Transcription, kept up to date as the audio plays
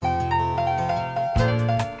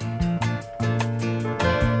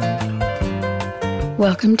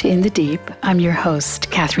Welcome to In the Deep. I'm your host,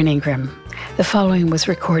 Catherine Ingram. The following was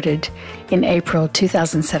recorded in April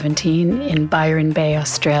 2017 in Byron Bay,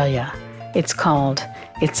 Australia. It's called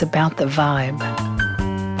It's About the Vibe.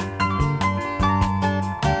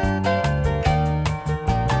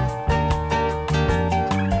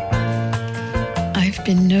 I've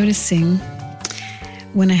been noticing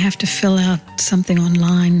when I have to fill out something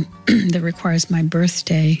online that requires my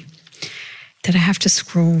birthday, that I have to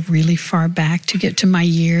scroll really far back to get to my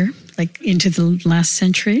year, like into the last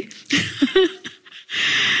century.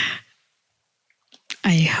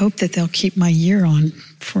 I hope that they'll keep my year on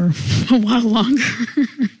for a while longer.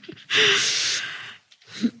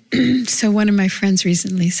 So one of my friends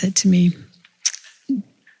recently said to me,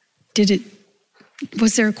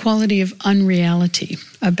 was there a quality of unreality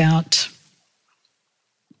about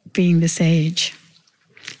being this age?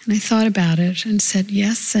 And I thought about it and said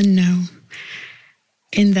yes and no.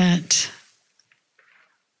 In that,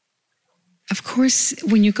 of course,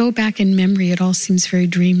 when you go back in memory, it all seems very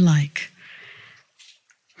dreamlike,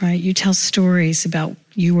 right? You tell stories about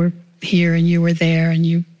you were here and you were there and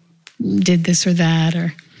you did this or that,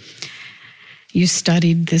 or you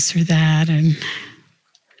studied this or that, and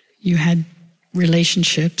you had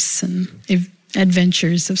relationships and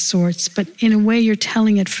adventures of sorts. But in a way, you're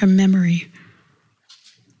telling it from memory.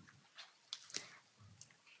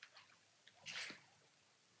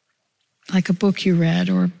 Like a book you read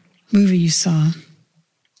or a movie you saw.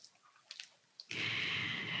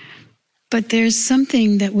 But there's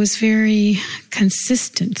something that was very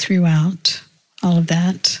consistent throughout all of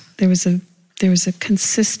that. There was a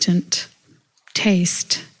consistent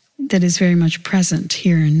taste that is very much present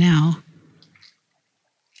here and now.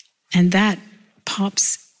 And that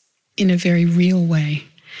pops in a very real way.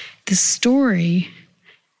 The story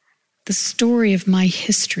of my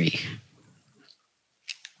history,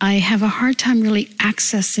 I have a hard time really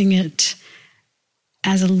accessing it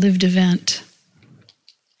as a lived event.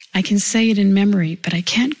 I can say it in memory, but I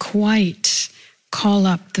can't quite call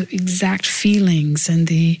up the exact feelings and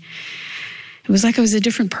it was like I was a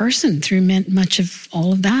different person through much of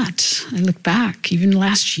all of that. I look back, even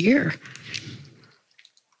last year.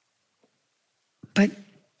 But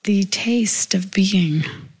the taste of being,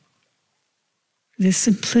 the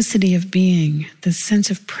simplicity of being, the sense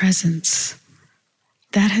of presence,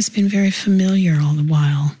 that has been very familiar all the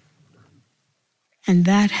while. And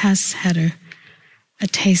that has had a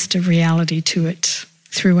taste of reality to it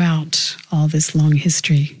throughout all this long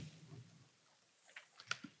history.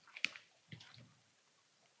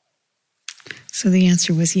 So the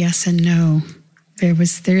answer was yes and no.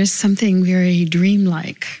 There is something very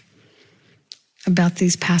dreamlike about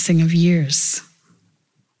these passing of years,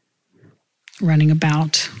 running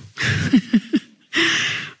about.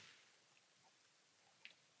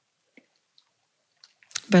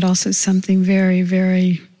 But also something very,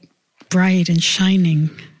 very bright and shining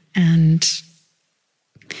and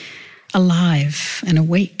alive and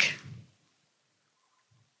awake.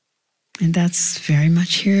 And that's very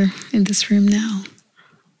much here in this room now.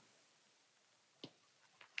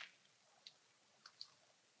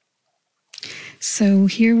 So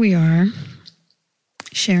here we are,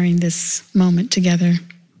 sharing this moment together,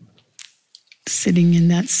 sitting in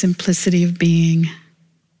that simplicity of being.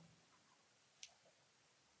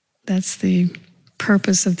 That's the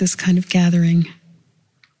purpose of this kind of gathering,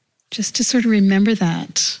 just to sort of remember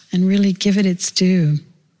that and really give it its due.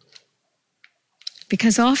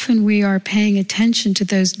 Because often we are paying attention to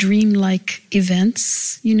those dreamlike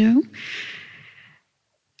events, that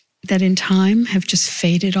in time have just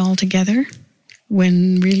faded altogether,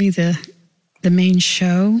 when really the main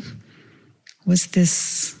show was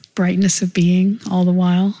this brightness of being all the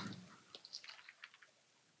while.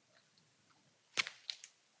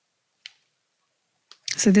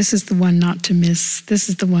 So this is the one not to miss. This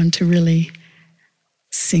is the one to really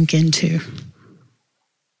sink into.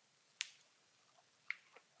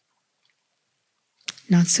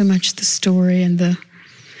 Not so much the story and the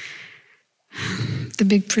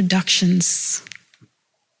big productions,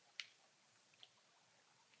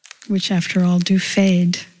 which after all do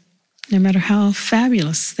fade, no matter how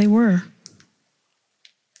fabulous they were.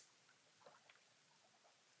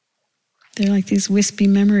 They're like these wispy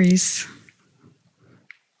memories.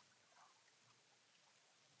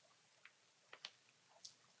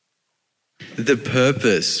 The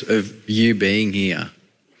purpose of you being here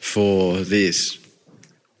for this,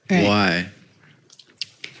 right. Why?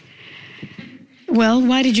 Well,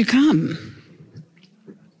 why did you come?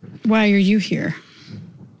 Why are you here?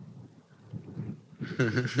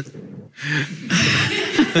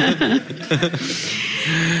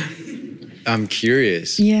 I'm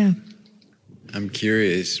curious. Yeah. I'm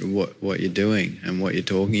curious what you're doing and what you're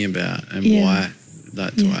talking about and why.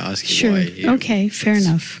 That's why I ask you sure. why you're here. Okay, fair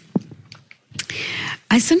enough.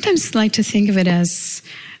 I sometimes like to think of it as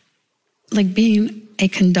like being a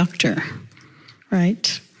conductor,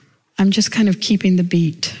 right? I'm just kind of keeping the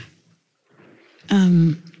beat.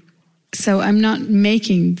 So I'm not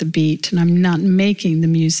making the beat and I'm not making the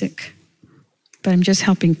music, but I'm just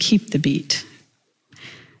helping keep the beat.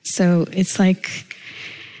 So it's like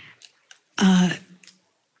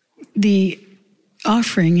the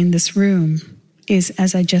offering in this room is,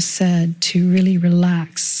 as I just said, to really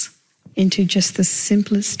relax into just the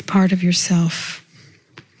simplest part of yourself,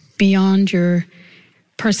 beyond your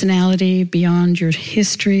personality, beyond your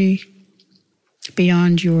history,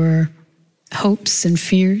 beyond your hopes and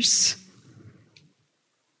fears.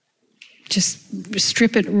 Just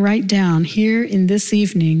strip it right down. Here in this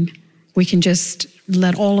evening, we can just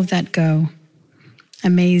let all of that go.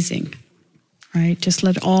 Amazing, right? Just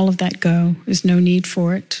let all of that go. There's no need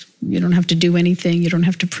for it. You don't have to do anything. You don't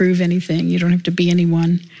have to prove anything. You don't have to be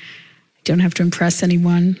anyone. You don't have to impress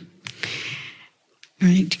anyone,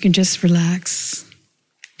 right? You can just relax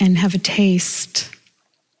and have a taste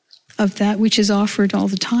of that which is offered all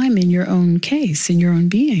the time in your own case, in your own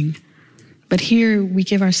being. But here we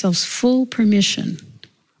give ourselves full permission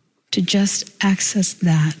to just access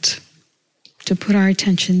that, to put our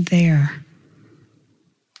attention there.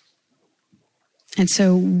 And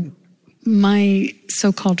so my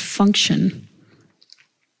so-called function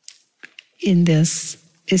in this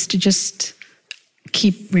is to just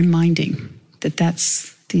keep reminding that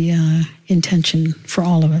that's the intention for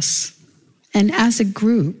all of us. And as a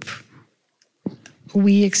group,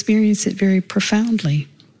 we experience it very profoundly.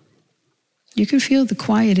 You can feel the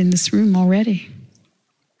quiet in this room already.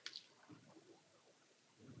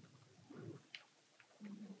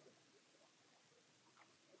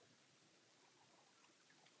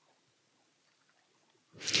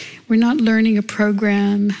 We're not learning a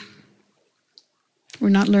program. We're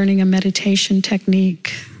not learning a meditation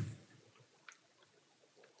technique.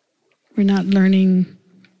 We're not learning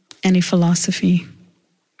any philosophy.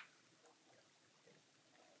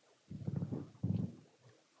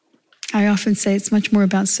 I often say it's much more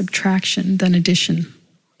about subtraction than addition.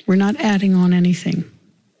 We're not adding on anything.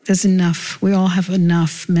 There's enough. We all have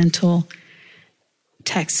enough mental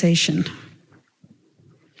taxation.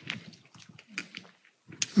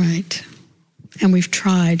 Right? And we've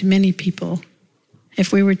tried, many people.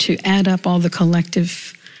 If we were to add up all the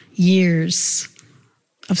collective years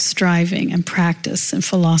of striving and practice and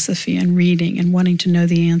philosophy and reading and wanting to know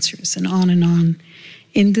the answers and on,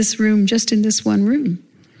 in this room, just in this one room,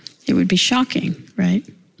 it would be shocking, right?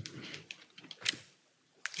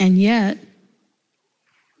 And yet,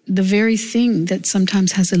 the very thing that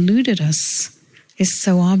sometimes has eluded us is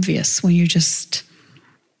so obvious when you just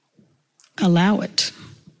allow it.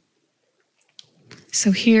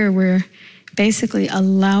 So here we're basically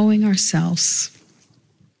allowing ourselves,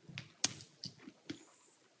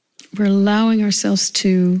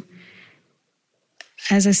 to,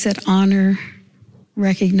 as I said, honor,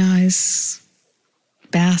 recognize,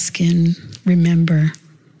 bask in, remember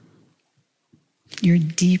your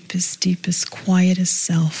deepest, quietest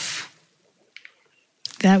self.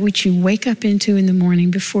 That which you wake up into in the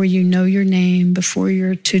morning before you know your name, before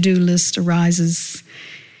your to-do list arises,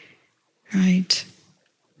 right?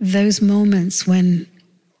 Those moments when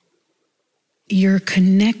you're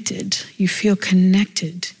connected, you feel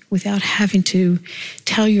connected without having to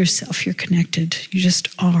tell yourself you're connected. You just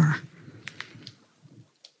are.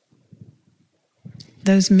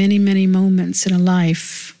 Those many, many moments in a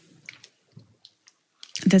life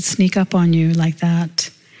that sneak up on you like that,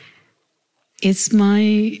 it's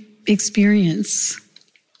my experience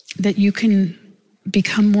that you can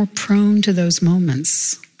become more prone to those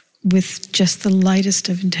moments with just the lightest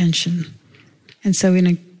of intention. And so in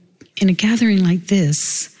a gathering like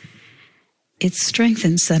this, it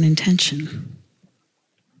strengthens that intention.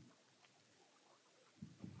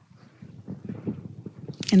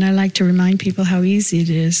 And I like to remind people how easy it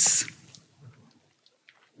is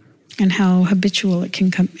and how habitual it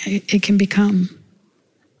can become.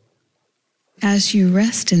 As you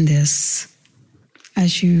rest in this,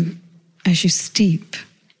 as you steep,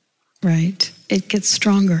 right, it gets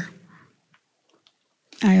stronger.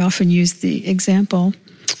 I often use the example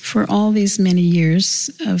for all these many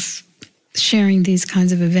years of sharing these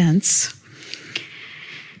kinds of events,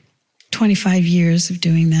 25 years of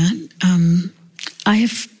doing that. I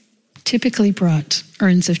have typically brought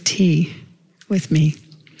urns of tea with me.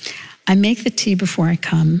 I make the tea before I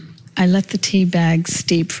come. I let the tea bag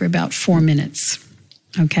steep for about 4 minutes.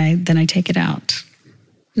 Okay, then I take it out.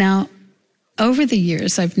 Now, over the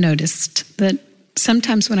years, I've noticed that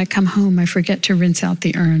sometimes when I come home, I forget to rinse out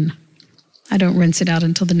the urn. I don't rinse it out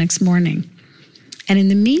until the next morning. And in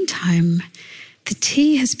the meantime, the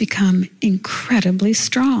tea has become incredibly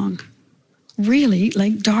strong, really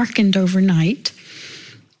like darkened overnight,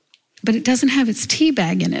 but it doesn't have its tea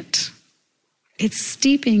bag in it. It's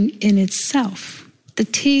steeping in itself. The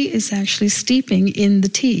tea is actually steeping in the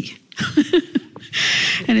tea.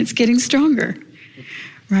 And it's getting stronger,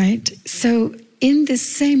 right? So in this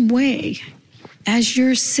same way, as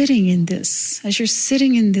you're sitting in this,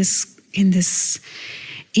 in this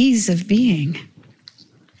ease of being,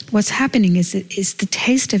 what's happening is the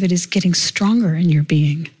taste of it is getting stronger in your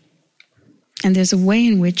being. And there's a way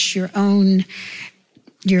in which your own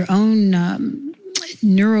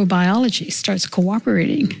neurobiology starts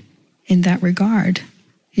cooperating in that regard.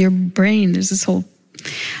 Your brain, there's this whole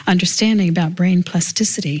understanding about brain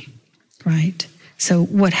plasticity, right? So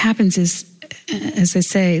what happens is, as I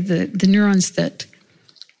say, the neurons that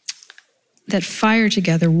fire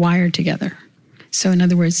together wire together. So in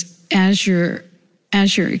other words, as you're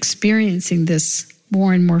experiencing this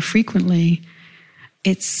more and more frequently,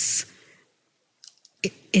 it's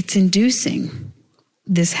inducing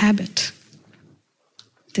this habit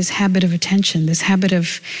of attention, this habit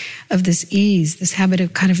of this ease, this habit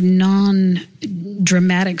of kind of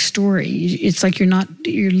non-dramatic story. It's like you're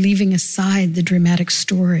leaving aside the dramatic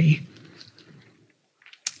story.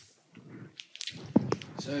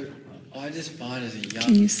 So I just find as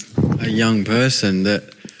a young person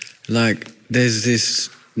that like there's this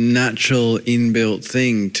natural inbuilt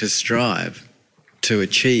thing to strive, to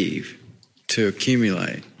achieve, to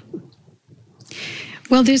accumulate.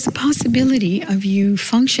 Well, there's a possibility of you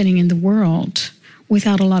functioning in the world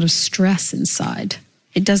without a lot of stress inside.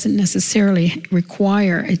 It doesn't necessarily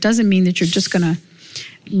it doesn't mean that you're just going to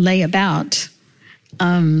lay about.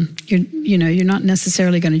 You're not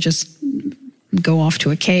necessarily going to just go off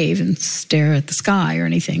to a cave and stare at the sky or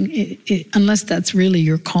anything, unless that's really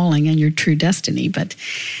your calling and your true destiny. But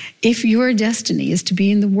if your destiny is to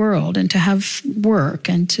be in the world and to have work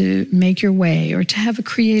and to make your way or to have a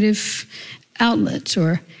creative outlet,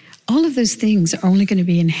 or all of those things are only going to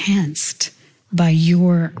be enhanced by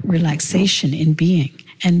your relaxation in being.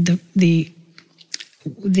 And the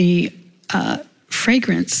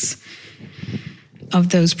fragrance of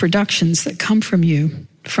those productions that come from you,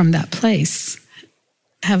 from that place,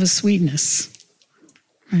 have a sweetness,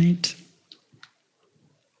 right?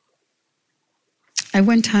 I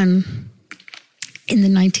one time in the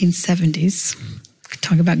 1970s,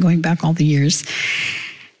 talk about going back all the years,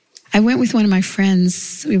 I went with one of my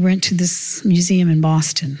friends. We went to this museum in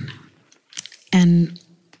Boston, and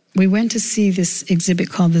we went to see this exhibit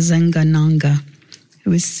called the Zenga Nanga. It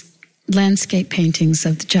was landscape paintings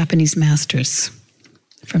of the Japanese masters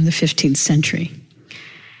from the 15th century.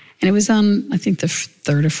 And it was on, I think, the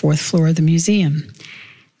third or fourth floor of the museum.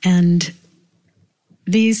 And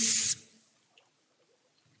these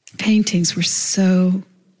paintings were so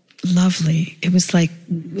lovely. It was like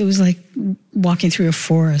walking through a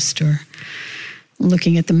forest or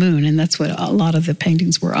looking at the moon, and that's what a lot of the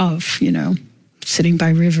paintings were of, sitting by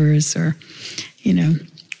rivers or,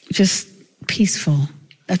 just peaceful.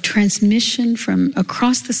 A transmission from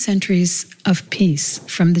across the centuries of peace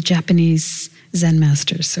from the Japanese Zen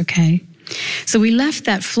masters, okay? So we left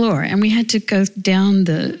that floor and we had to go down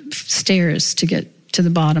the stairs to get to the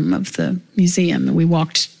bottom of the museum, and we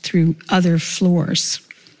walked through other floors.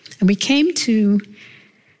 And we came to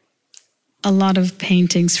a lot of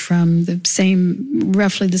paintings from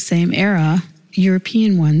roughly the same era,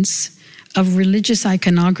 European ones, of religious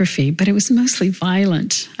iconography, but it was mostly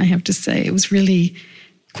violent, I have to say. It was really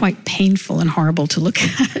quite painful and horrible to look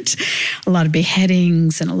at. A lot of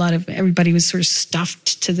beheadings and everybody was sort of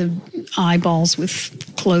stuffed to the eyeballs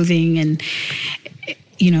with clothing and,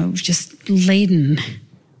 just laden,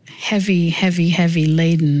 heavy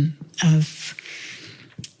laden of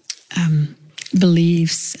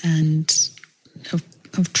beliefs and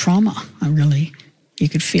of trauma, really. You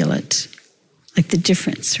could feel it, like the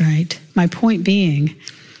difference, right? My point being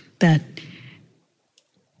that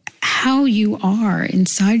how you are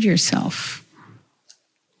inside yourself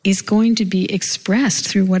is going to be expressed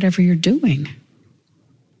through whatever you're doing,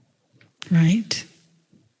 right?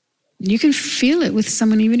 You can feel it with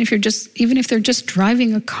someone even if they're just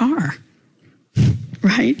driving a car,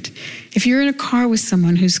 right? If you're in a car with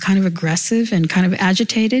someone who's kind of aggressive and kind of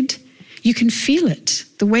agitated, you can feel it,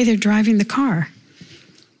 the way they're driving the car.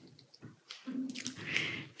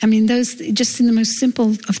 I mean, those just in the most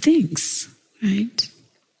simple of things, right?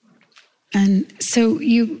 And so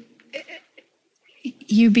you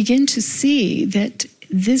begin to see that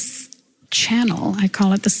this channel, I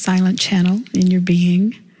call it the silent channel in your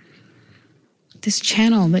being, this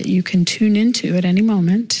channel that you can tune into at any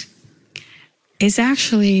moment, it's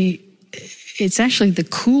actually the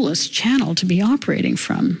coolest channel to be operating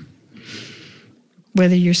from.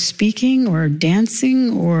 Whether you're speaking or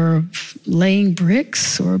dancing or laying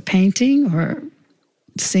bricks or painting or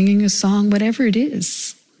singing a song, whatever it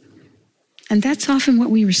is. And that's often what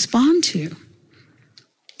we respond to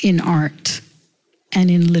in art and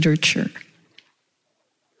in literature,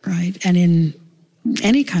 right? And in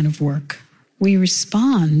any kind of work, we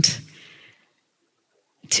respond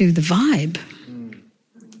to the vibe.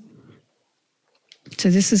 So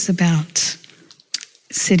this is about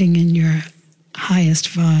sitting in your highest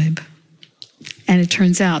vibe. And it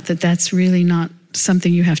turns out that that's really not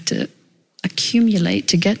something you have to accumulate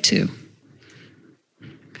to get to.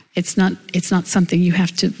 It's not something you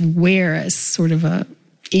have to wear as sort of a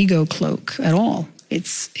ego cloak at all.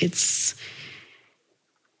 It's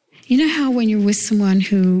you know how when you're with someone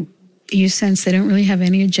who you sense they don't really have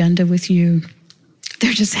any agenda with you,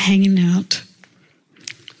 they're just hanging out.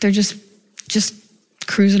 They're just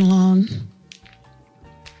cruising along.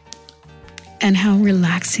 And how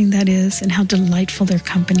relaxing that is and how delightful their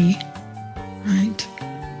company, right?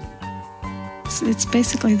 It's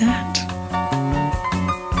basically that.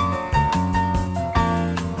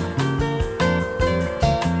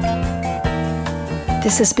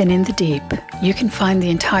 This has been In the Deep. You can find the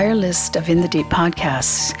entire list of In the Deep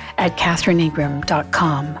podcasts at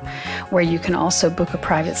katherineingram.com, where you can also book a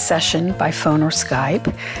private session by phone or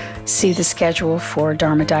Skype, see the schedule for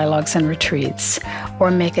Dharma Dialogues and Retreats, or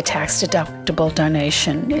make a tax-deductible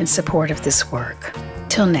donation in support of this work.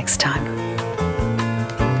 Till next time.